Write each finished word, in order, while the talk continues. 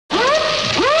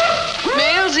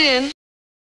in.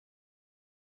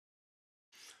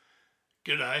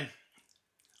 G'day,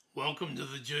 welcome to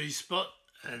the G-Spot,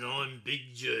 and I'm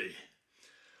Big G.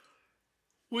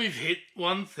 We've hit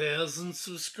 1,000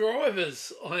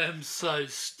 subscribers. I am so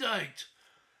stoked.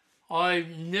 I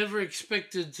never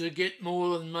expected to get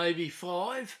more than maybe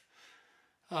 5.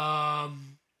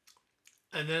 And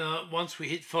then once we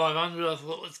hit 500, I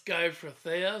thought, let's go for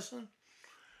 1,000.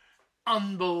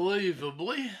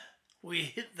 Unbelievably, we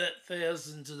hit that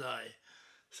 1,000 today.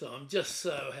 So I'm just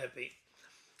so happy.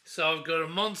 So I've got a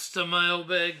monster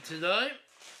mailbag today.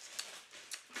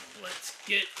 Let's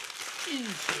get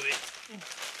into it.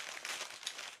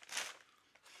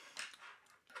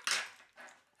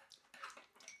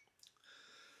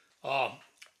 Oh,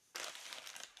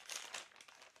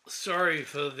 sorry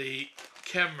for the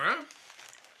camera.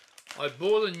 I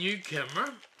bought a new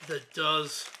camera that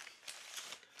does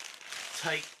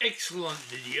take excellent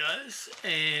videos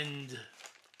and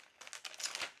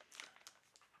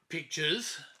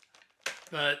pictures,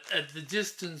 but at the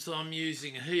distance I'm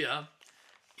using here,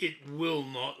 it will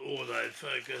not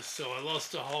autofocus. So I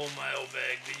lost a whole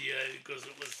mailbag video because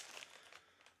it was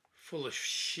full of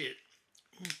shit.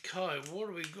 Okay, what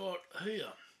do we got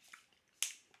here?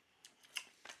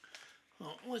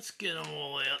 Well, let's get them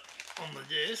all out on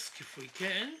the desk if we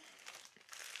can.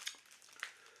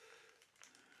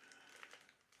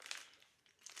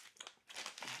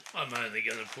 I'm only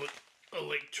going to put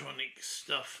electronic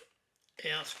stuff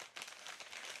out.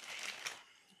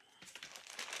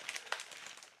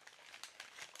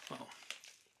 Well,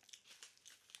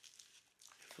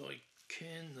 if I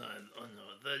can, no, I know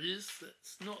what that is.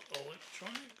 That's not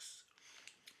electronics.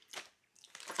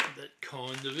 That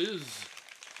kind of is.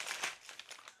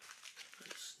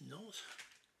 It's not.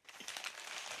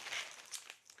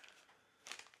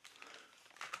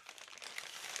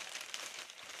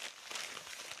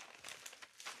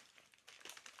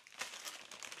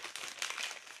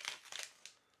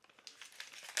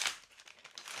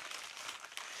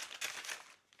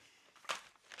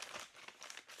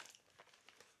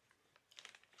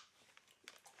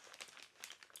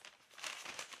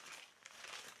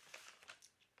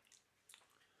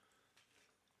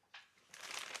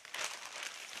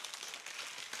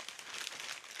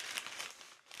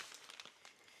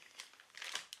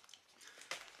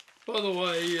 By the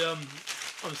way,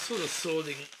 I'm sort of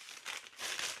sorting,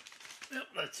 yep,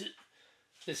 that's it,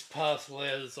 this parcel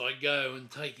out as I go and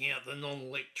taking out the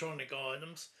non-electronic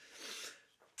items.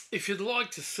 If you'd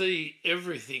like to see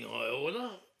everything I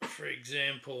order, for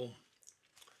example,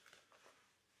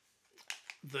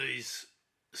 these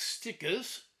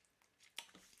stickers,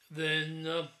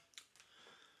 then,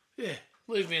 yeah,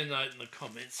 leave me a note in the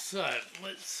comments. So,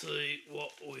 let's see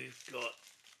what we've got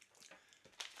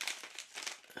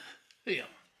here.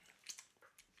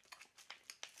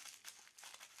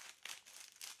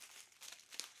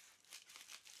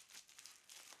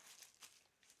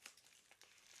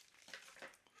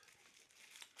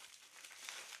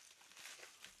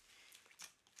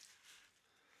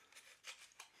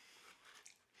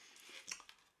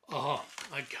 Oh,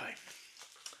 okay.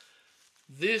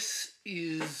 This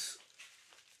is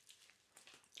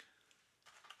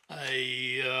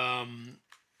a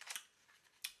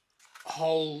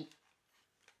whole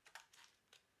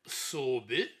saw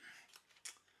bit.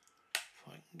 If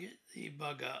I can get the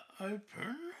bugger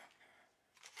open,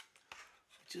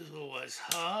 which is always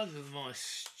hard with my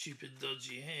stupid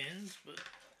dodgy hands, but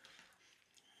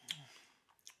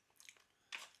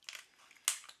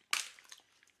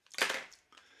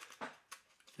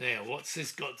now what's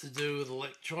this got to do with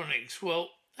electronics? Well,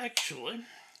 actually,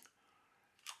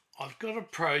 I've got a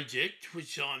project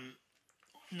which I'm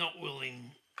not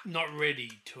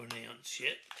ready to announce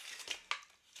yet,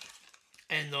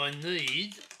 and I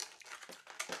need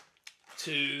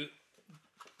to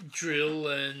drill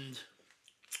and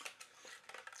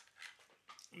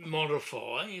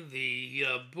modify the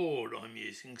board I'm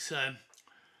using. So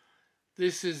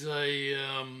this is a,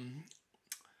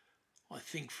 I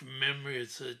think from memory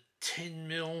it's a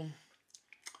 10mm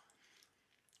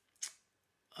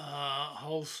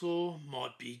hole saw,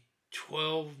 might be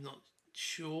 12, not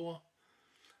sure.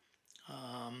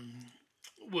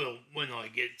 Well, when I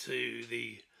get to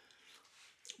the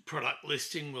product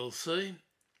listing, we'll see.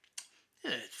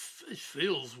 Yeah, it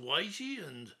feels weighty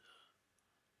and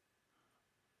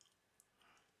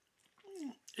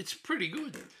it's pretty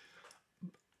good.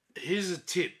 Here's a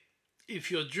tip.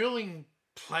 If you're drilling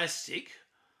plastic,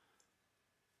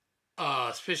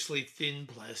 especially thin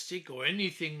plastic or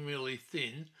anything really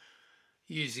thin,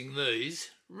 using these,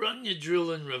 run your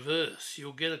drill in reverse.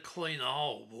 You'll get a cleaner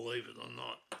hole, believe it or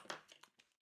not.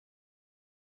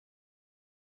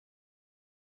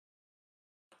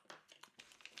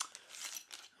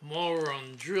 And while we're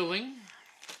on drilling,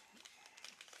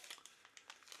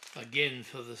 again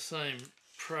for the same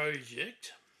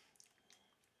project,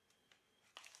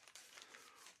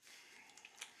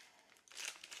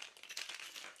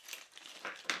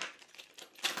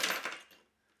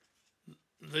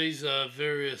 these are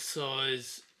various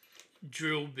size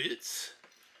drill bits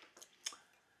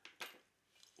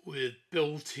with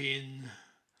built-in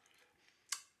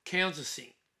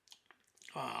countersink.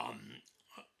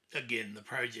 Again, the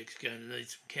project's going to need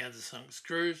some countersunk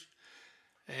screws,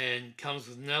 and comes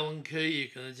with an Allen key. You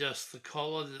can adjust the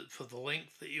collar for the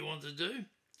length that you want to do.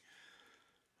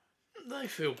 They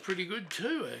feel pretty good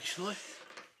too, actually.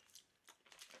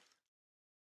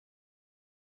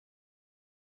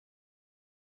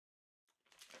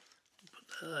 Put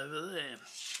that over there.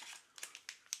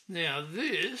 Now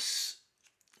this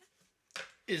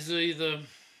is either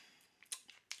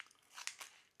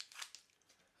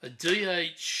a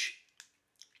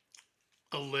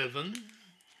DH11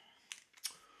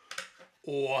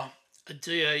 or a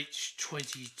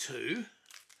DH22.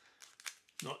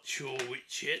 Not sure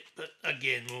which yet, but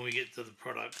again, when we get to the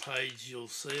product page, you'll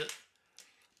see it.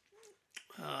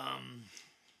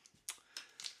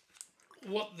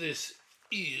 What this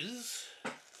is,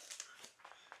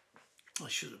 I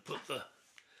should have put the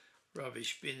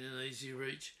rubbish bin in easy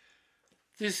reach.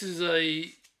 This is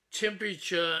a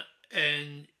temperature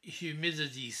and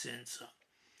humidity sensor.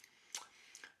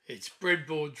 It's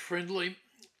breadboard friendly,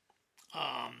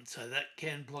 so that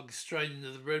can plug straight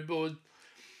into the breadboard.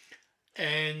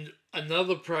 And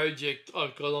another project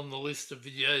I've got on the list of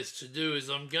videos to do is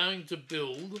I'm going to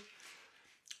build,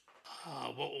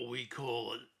 what will we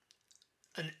call it?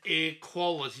 An air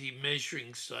quality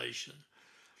measuring station.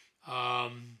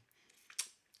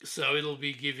 So it'll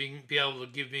be able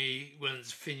to give me, when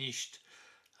it's finished,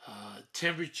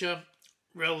 temperature,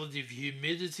 relative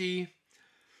humidity.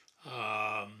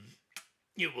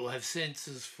 It will have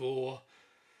sensors for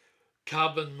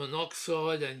carbon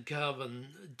monoxide and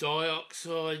carbon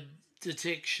dioxide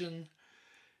detection.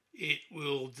 It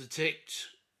will detect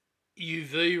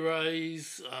UV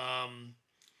rays,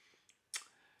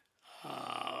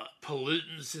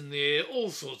 pollutants in the air, all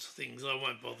sorts of things. I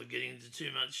won't bother getting into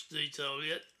too much detail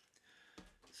yet.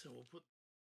 So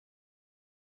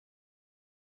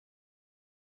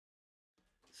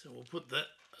we'll put that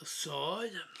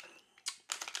aside.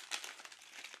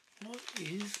 What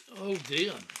is, oh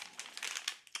dear.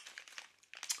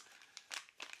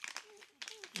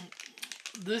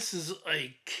 This is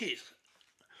a kit.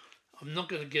 I'm not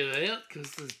going to get it out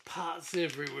because there's parts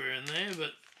everywhere in there,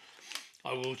 but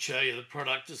I will show you the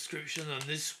product description, and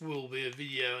this will be a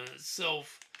video in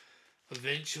itself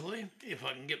eventually, if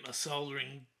I can get my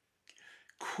soldering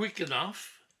quick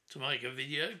enough to make a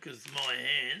video, because my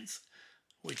hands,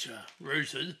 which are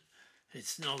rooted,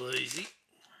 it's not easy.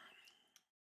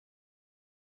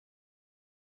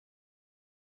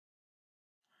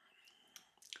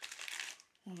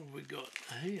 What have we got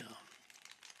here?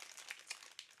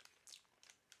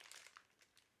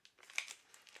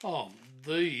 Oh,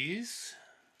 these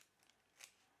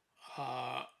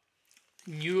are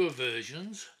newer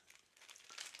versions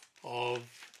of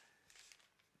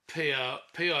PIR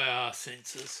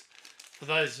sensors. For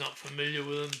those not familiar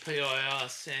with them, PIR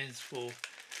stands for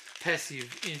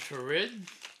passive infrared.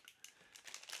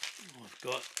 I've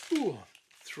got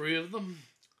 3 of them,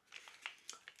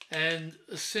 and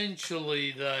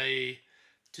essentially they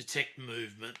detect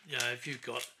movement. You know, if you've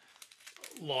got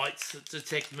lights that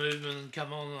detect movement and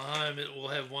come on at home, it will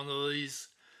have one of these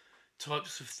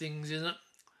types of things in it.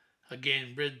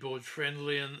 Again, breadboard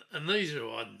friendly, and these are,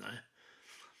 I don't know,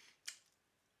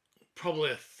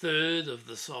 probably a third of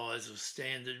the size of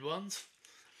standard ones.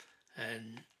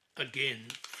 And again,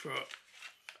 for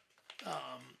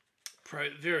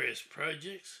various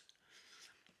projects.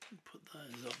 Put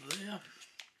those up there.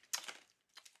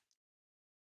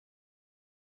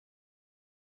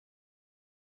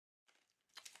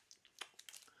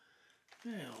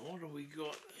 Now, what have we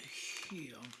got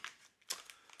here?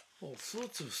 All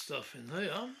sorts of stuff in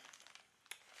there.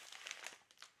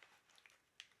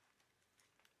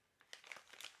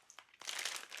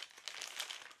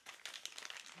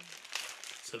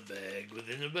 It's a bag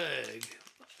within a bag.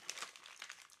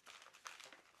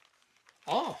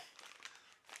 Oh!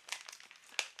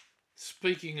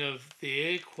 Speaking of the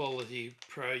air quality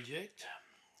project,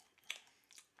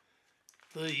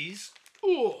 these,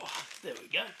 there we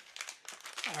go,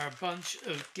 are a bunch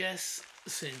of gas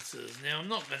sensors. Now, I'm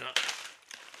not going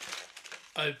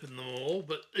to open them all,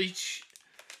 but each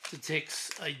detects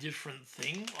a different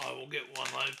thing. I will get one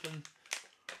open.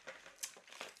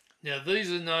 Now,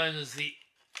 these are known as the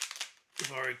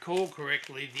if I recall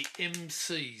correctly, the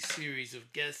MC series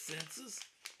of gas sensors.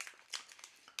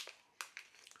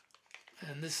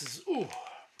 And this is, oh,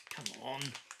 come on,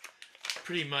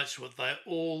 pretty much what they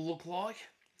all look like.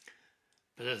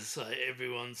 But as I say,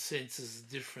 everyone senses a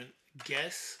different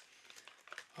gas.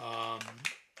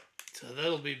 So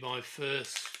that'll be my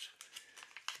first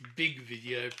big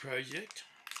video project.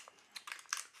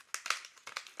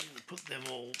 I'm going to put them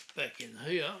all back in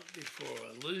here before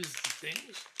I lose the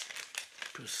things,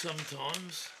 because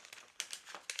sometimes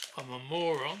I'm a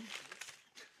moron.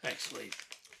 Actually,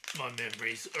 my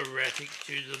memory's erratic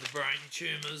due to the brain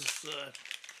tumours.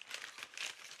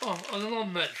 Oh, and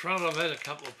on that front, I've had a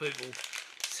couple of people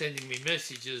sending me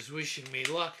messages wishing me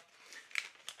luck.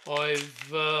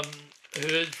 I've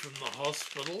heard from the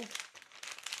hospital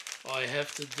I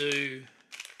have to do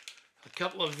a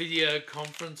couple of video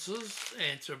conferences,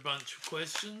 answer a bunch of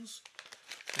questions,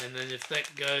 and then if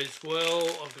that goes well,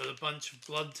 I've got a bunch of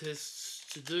blood tests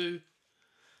to do,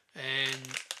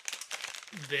 and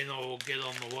then I will get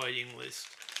on the waiting list.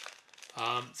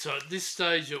 So at this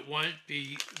stage it won't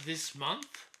be this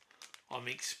month. I'm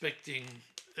expecting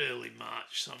early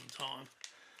March sometime,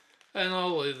 and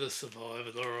I'll either survive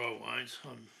it or I won't.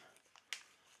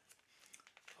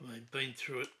 Been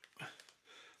through it.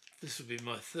 This will be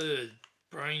my third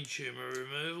brain tumour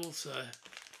removal, so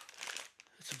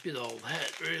it's a bit old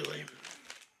hat really.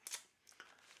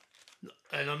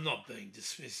 And I'm not being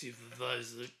dismissive of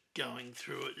those that are going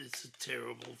through it. It's a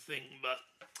terrible thing, but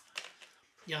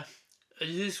yeah, it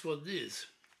is what it is.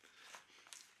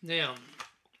 Now,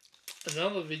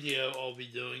 another video I'll be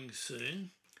doing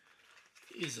soon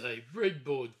is a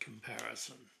breadboard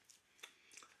comparison.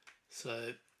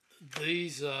 So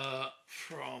these are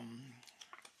from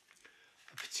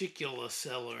a particular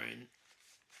seller in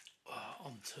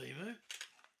on Temu.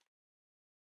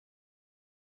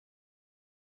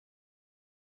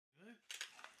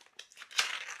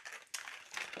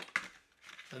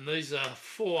 And these are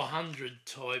 400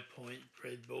 tie point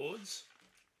breadboards.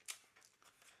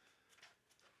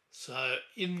 So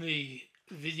in the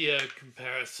video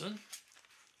comparison,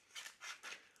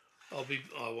 I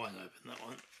won't open that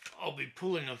one. I'll be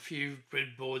pulling a few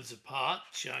breadboards apart,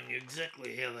 showing you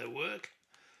exactly how they work.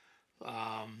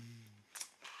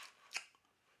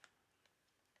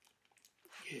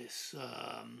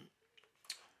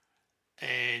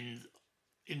 And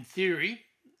in theory,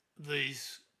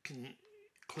 these can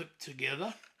clip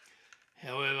together.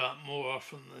 However, more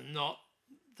often than not,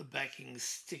 the backing's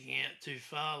sticking out too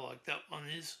far, like that one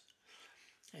is,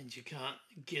 and you can't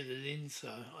get it in, so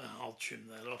I'll trim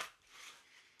that off.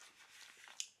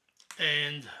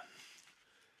 And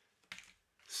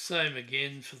same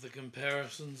again for the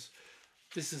comparisons.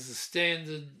 This is a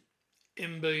standard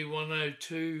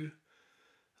MB102,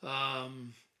 I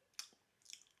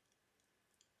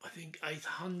think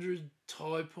 800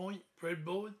 tie point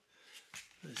breadboard.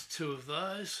 There's two of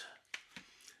those.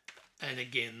 And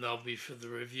again, they'll be for the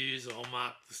reviews. I'll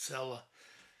mark the seller.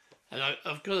 And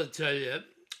I've got to tell you,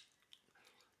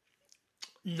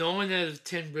 9 out of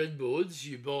 10 breadboards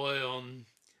you buy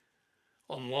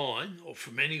online or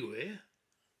from anywhere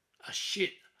are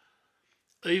shit.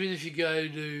 Even if you go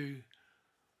to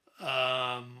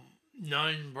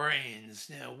known brands.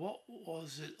 Now, what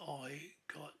was it I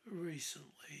got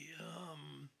recently?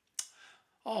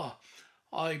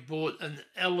 I bought an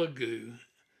Elegoo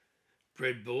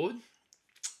breadboard,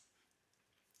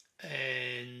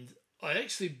 and I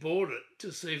actually bought it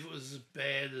to see if it was as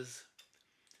bad as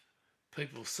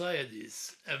people say it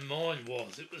is, and mine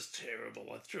was. It was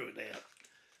terrible. I threw it out.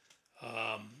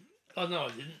 Oh no, I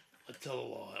didn't. I tell a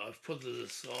lie. I've put it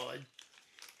aside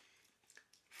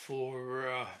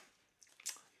for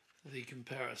the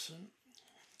comparison.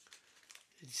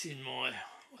 It's in my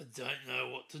I don't know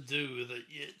what to do with it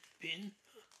yet bin,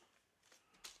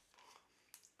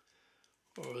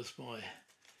 or as my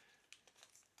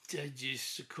dad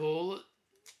used to call it,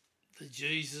 the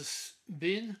Jesus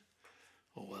bin.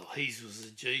 Oh, well, his was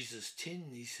a Jesus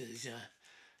tin. He says,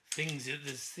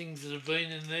 there's things that have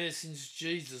been in there since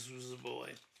Jesus was a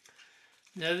boy.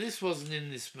 Now, this wasn't in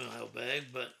this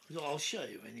mailbag, but I'll show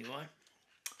you anyway.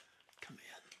 Come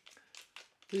out.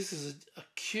 This is a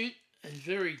cute and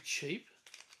very cheap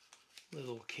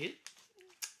little kit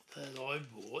that I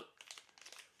bought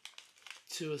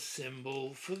to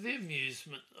assemble for the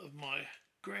amusement of my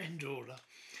granddaughter.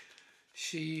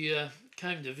 She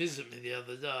came to visit me the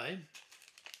other day.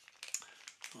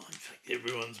 Oh, in fact,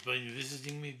 everyone's been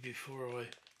visiting me before I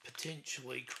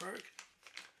potentially croak.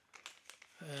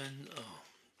 And, oh,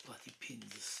 bloody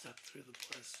pins are stuck through the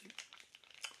plastic.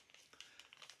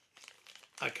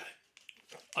 Okay,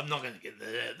 I'm not going to get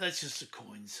that out. That's just a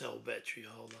coin cell battery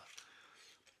holder.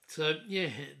 So yeah,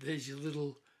 there's your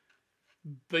little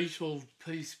Beetle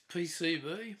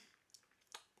PCB,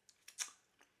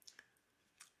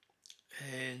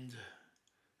 and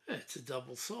it's a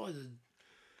double-sided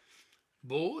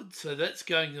board, so that's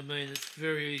going to mean it's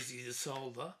very easy to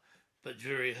solder but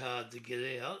very hard to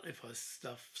get out if I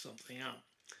stuff something up.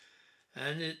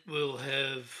 And it will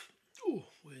have, oh,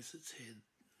 where's its head?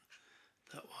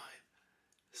 That way.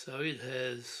 So it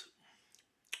has,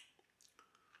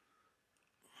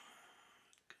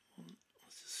 come on,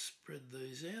 let's just spread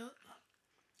these out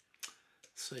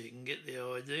so you can get the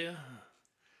idea.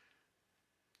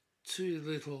 Two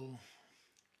little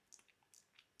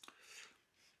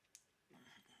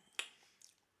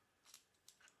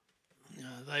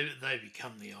they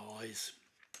become the eyes,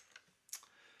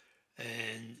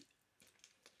 and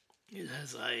it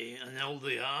has an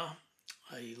LDR,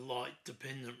 a light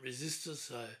dependent resistor,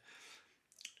 so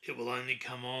it will only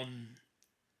come on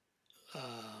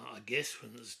I guess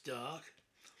when it's dark.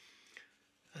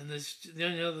 And there's the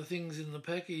only other things in the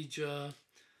package are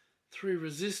 3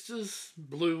 resistors,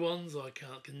 blue ones, I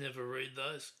can never read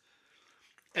those.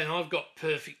 And I've got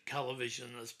perfect colour vision.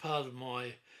 As part of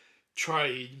my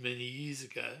trade many years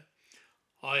ago,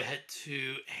 I had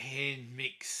to hand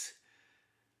mix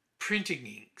printing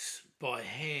inks by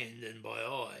hand and by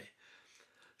eye.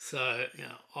 So, you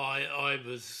know, I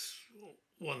was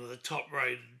one of the top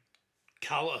rated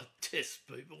colour test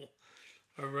people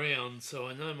around, so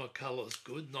I know my colour's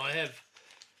good, and I have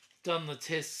done the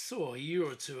tests a year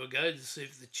or two ago to see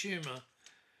if the tumour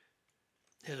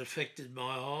had affected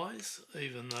my eyes,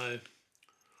 even though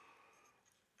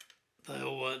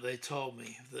they told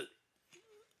me that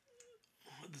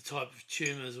the type of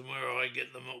tumours and where I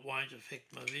get them, it won't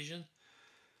affect my vision.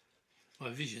 My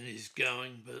vision is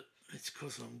going, but it's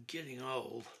because I'm getting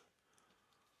old.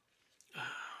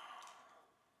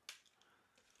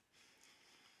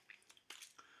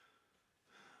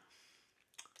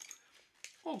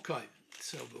 Okay,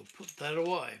 so we'll put that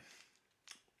away.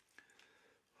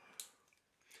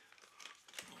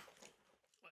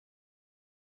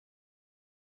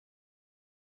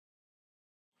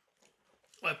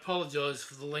 I apologise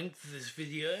for the length of this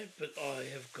video, but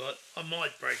I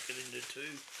might break it into 2,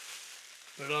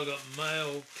 but I got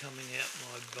mail coming out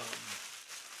my bum.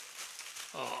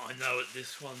 Oh, I know what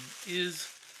this one is.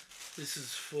 This is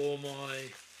for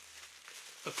my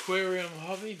aquarium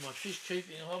hobby, my fish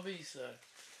keeping hobby, so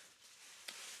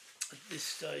at this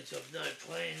stage I've no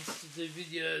plans to do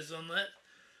videos on that.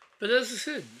 But as I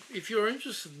said, if you're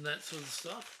interested in that sort of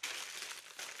stuff,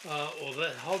 or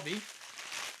that hobby,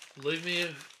 leave me a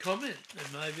comment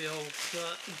and maybe I'll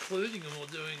start including them or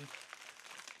doing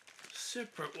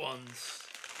separate ones.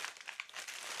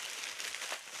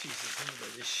 Jesus, I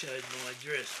think I just showed my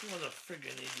address. What a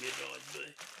friggin' idiot I'd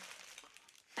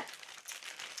be.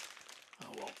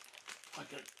 Oh well, I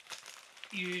can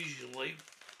usually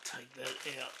take that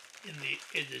out in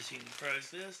the editing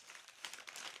process.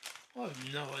 I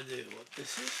have no idea what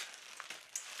this is.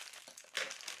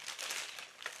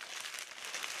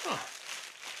 Oh,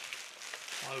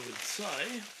 I would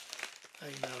say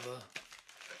another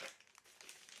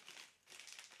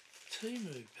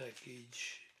Temu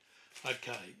package.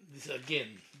 Okay, this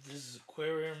is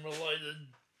aquarium related.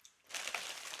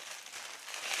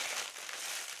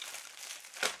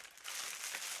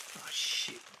 Oh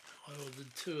shit, I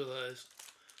ordered 2 of those.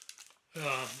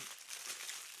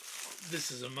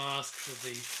 This is a mask for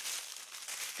the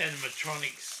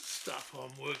animatronics stuff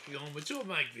I'm working on, which I'll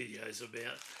make videos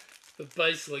about. But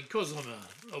basically, because I'm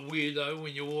a weirdo,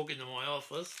 when you walk into my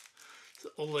office,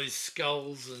 all these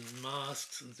skulls and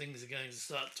masks and things are going to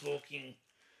start talking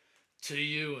to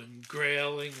you and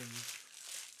growling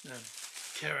and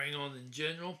carrying on in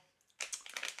general.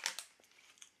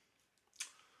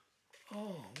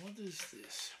 Oh, what is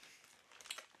this?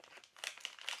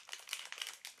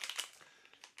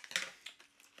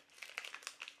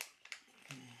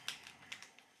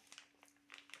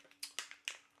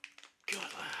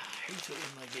 God, I hate it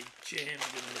when they get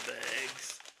jammed in the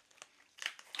bags.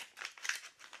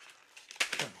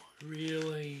 Come on,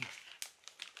 really?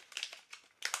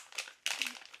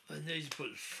 They need to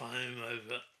put foam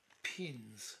over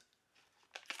pins,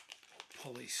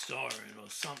 polystyrene or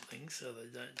something, so they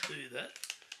don't do that.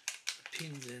 The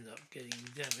pins end up getting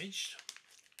damaged.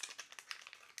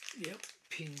 Yep,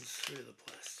 pins through the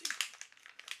plastic.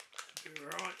 Be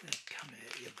right, now come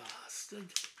out, you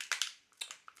bastard.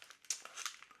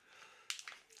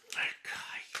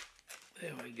 Okay,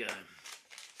 there we go.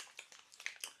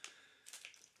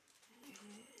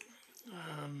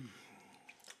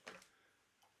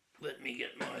 Let me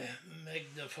get my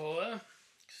magnifier.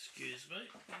 Excuse me.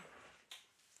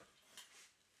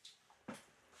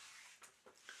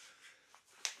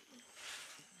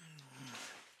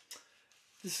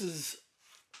 This is,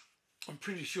 I'm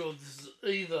pretty sure this is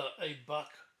either a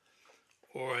buck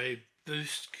or a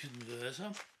boost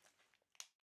converter.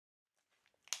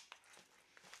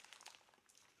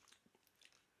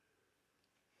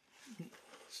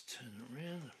 Let's turn it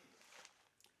around.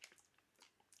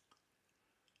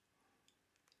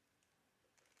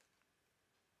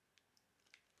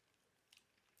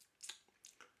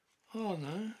 Oh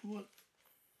no, what?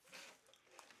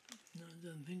 No, I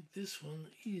don't think this one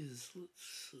is. Let's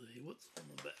see, what's on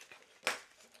the back?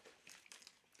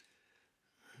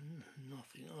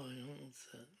 Nothing. Oh, hang on, what's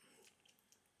that?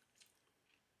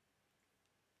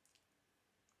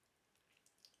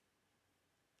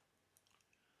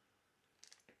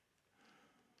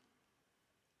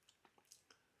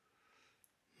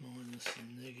 Minus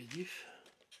and negative.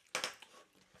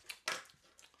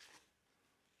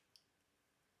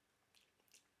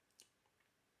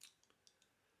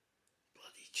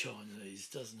 Bloody Chinese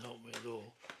doesn't help me at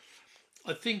all.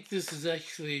 I think this is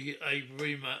actually a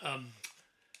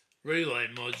relay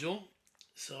module,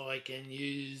 so I can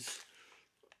use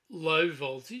low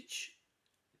voltage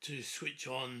to switch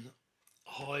on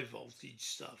high voltage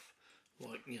stuff,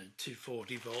 like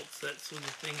 240 volts, that sort of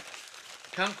thing.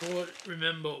 Can't quite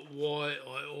remember why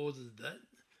I ordered that,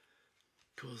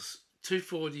 because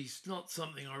 240 is not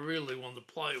something I really want to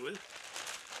play with.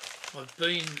 I've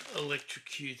been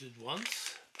electrocuted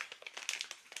once.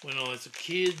 When I was a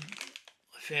kid,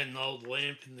 I found an old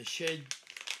lamp in the shed.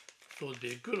 Thought it'd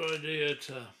be a good idea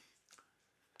to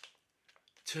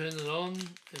turn it on.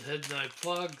 It had no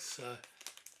plug, so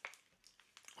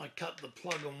I cut the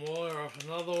plug and wire off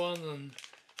another one, and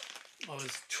I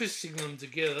was twisting them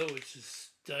together, which is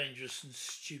dangerous and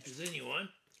stupid anyway.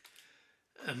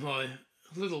 And my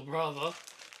little brother,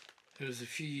 who was a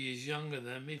few years younger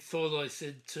than me, thought I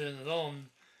said turn it on,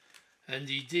 and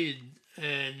he did.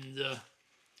 And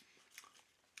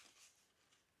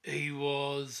he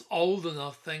was old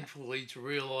enough, thankfully, to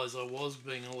realise I was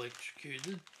being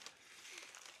electrocuted,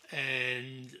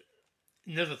 and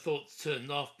never thought to turn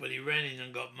it off, but he ran in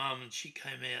and got Mum, and she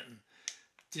came out and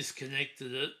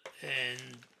disconnected it,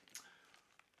 and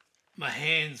my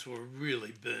hands were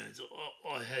really burnt.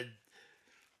 I had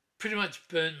pretty much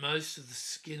burnt most of the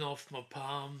skin off my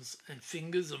palms and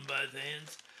fingers on both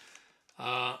hands.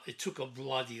 It took a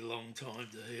bloody long time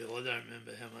to heal. I don't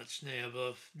remember how much now, but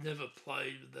I've never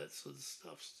played with that sort of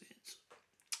stuff since.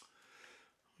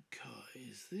 Okay,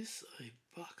 is this a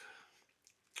buck?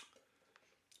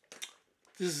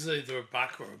 This is either a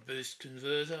buck or a boost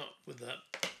converter with that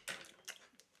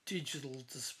digital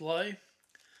display.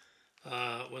 When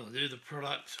I do the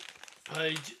product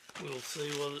page, we'll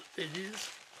see what it is.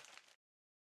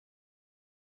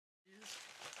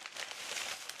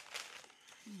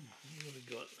 What have we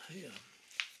got here?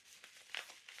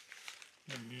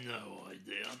 No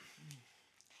idea.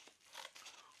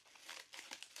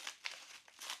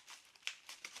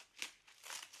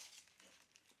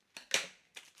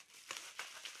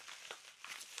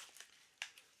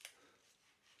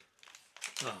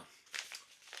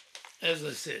 As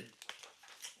I said,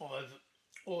 I've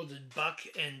ordered buck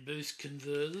and boost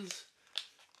converters.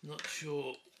 Not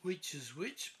sure which is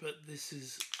which, but this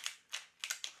is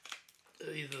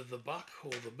either the buck or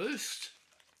the boost.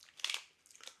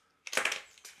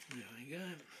 There we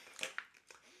go.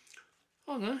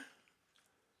 Oh no,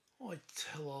 I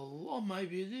tell a lot.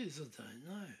 Maybe it is, I don't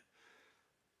know.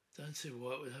 Don't see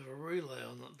why it would have a relay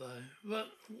on it though.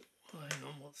 But hang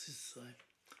on, what's this say?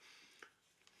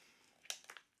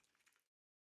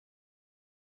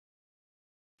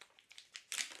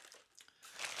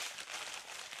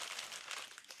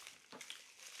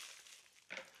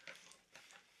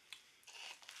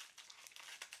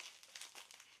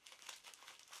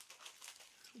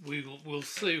 We'll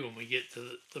see when we get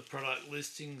to the product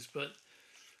listings, but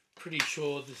pretty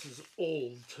sure this is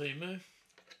all Temu.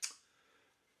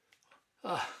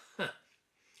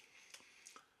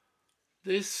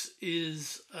 This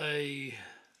is a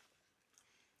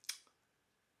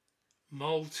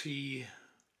multi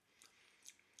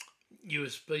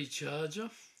USB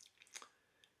charger.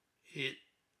 It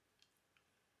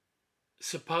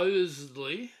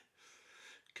supposedly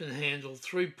can handle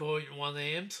 3.1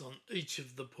 amps on each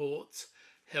of the ports.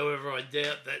 However, I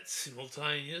doubt that's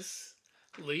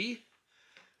simultaneously,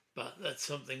 but that's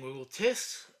something we will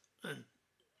test in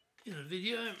a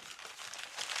video.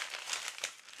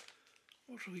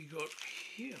 What have we got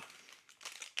here?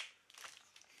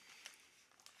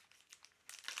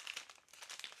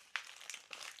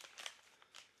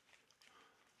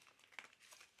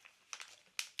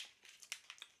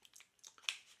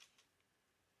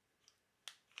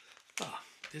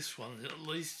 this one at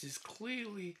least is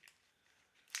clearly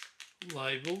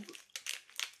labelled.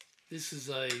 This is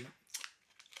a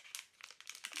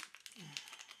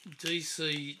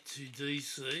DC to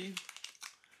DC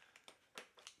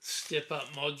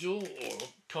step-up module, or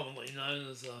commonly known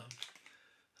as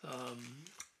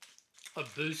a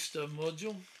booster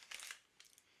module.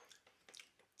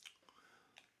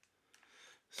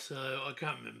 So I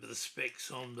can't remember the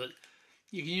specs on, but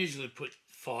you can usually put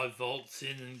 5 volts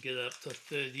in and get up to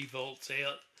 30 volts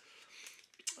out.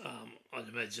 I'd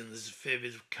imagine there's a fair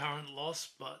bit of current loss,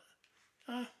 but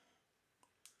tell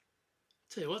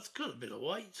you what, it's got a bit of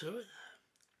weight to it.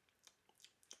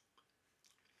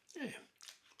 Yeah.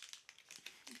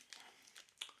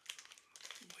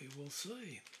 We will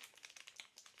see.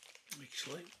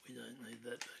 Actually, we don't need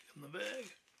that back in the bag.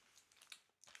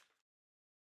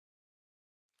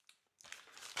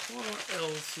 What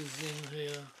else is in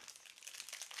here?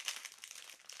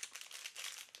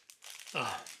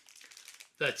 Ah,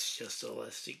 that's just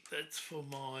elastic. That's for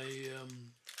my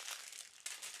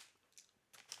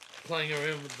playing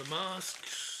around with the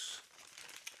masks.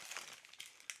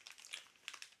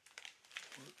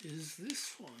 What is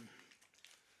this one?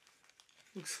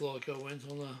 Looks like I went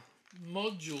on a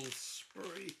module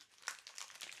spree.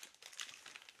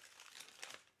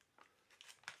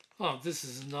 Oh, this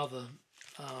is another,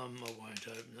 I won't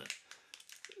open it.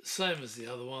 Same as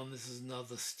the other one, this is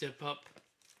another step-up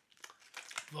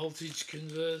voltage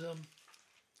converter.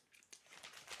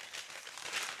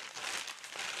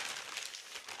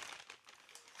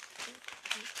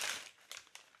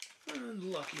 And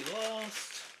lucky last.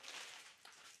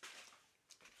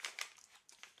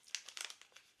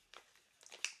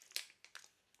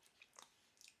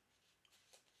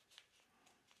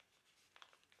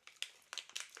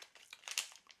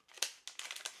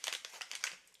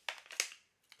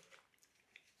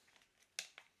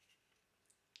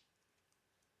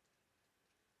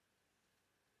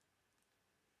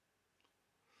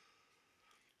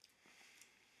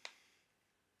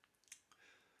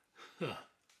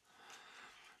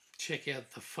 Check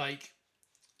out the fake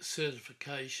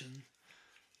certification.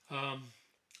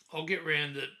 I'll get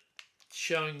round to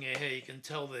showing you how you can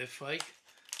tell they're fake,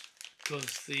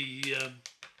 because the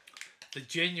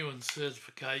genuine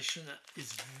certification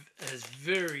has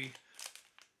very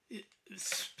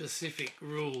specific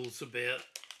rules about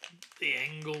the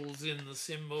angles in the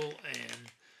symbol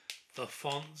and the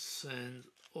fonts and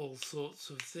all sorts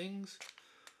of things.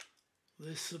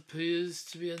 This appears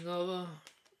to be another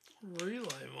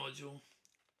relay module.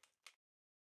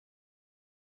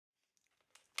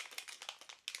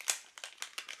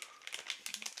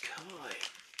 Okay,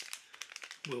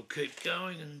 we'll keep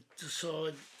going and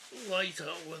decide later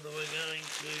whether we're going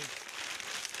to